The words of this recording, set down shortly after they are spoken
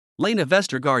Lene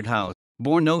Vestergaard Hau,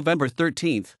 born November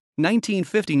 13,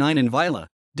 1959 in Vejle,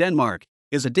 Denmark,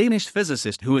 is a Danish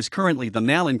physicist who is currently the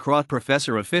Mallinckrodt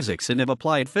Professor of Physics and of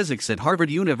Applied Physics at Harvard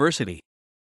University.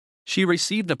 She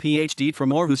received a PhD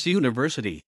from Aarhus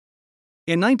University.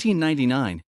 In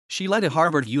 1999, she led a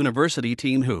Harvard University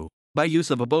team who, by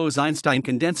use of a Bose Einstein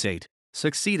condensate,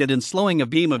 succeeded in slowing a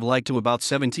beam of light to about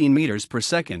 17 meters per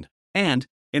second, and,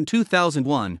 in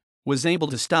 2001, was able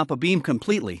to stop a beam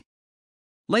completely.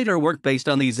 Later work based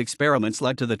on these experiments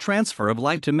led to the transfer of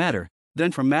light to matter,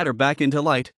 then from matter back into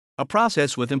light, a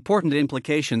process with important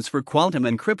implications for quantum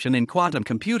encryption in quantum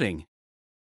computing.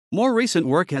 More recent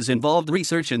work has involved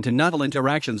research into novel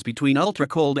interactions between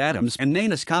ultracold atoms and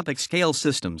nanoscopic-scale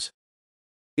systems.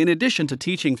 In addition to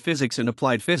teaching physics and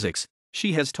applied physics,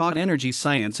 she has taught energy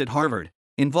science at Harvard,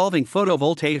 involving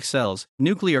photovoltaic cells,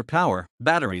 nuclear power,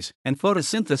 batteries, and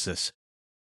photosynthesis.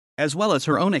 As well as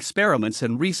her own experiments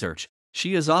and research,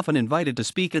 she is often invited to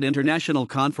speak at international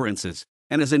conferences,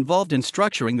 and is involved in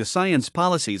structuring the science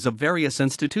policies of various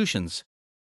institutions.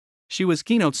 She was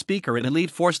keynote speaker at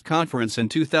EliteForsk-konferencen in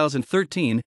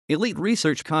 2013, Elite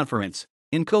Research Conference,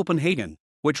 in Copenhagen,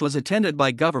 which was attended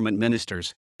by government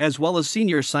ministers, as well as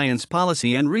senior science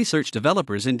policy and research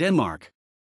developers in Denmark.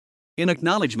 In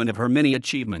acknowledgement of her many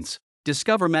achievements,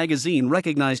 Discover magazine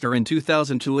recognized her in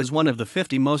 2002 as one of the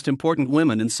 50 most important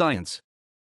women in science.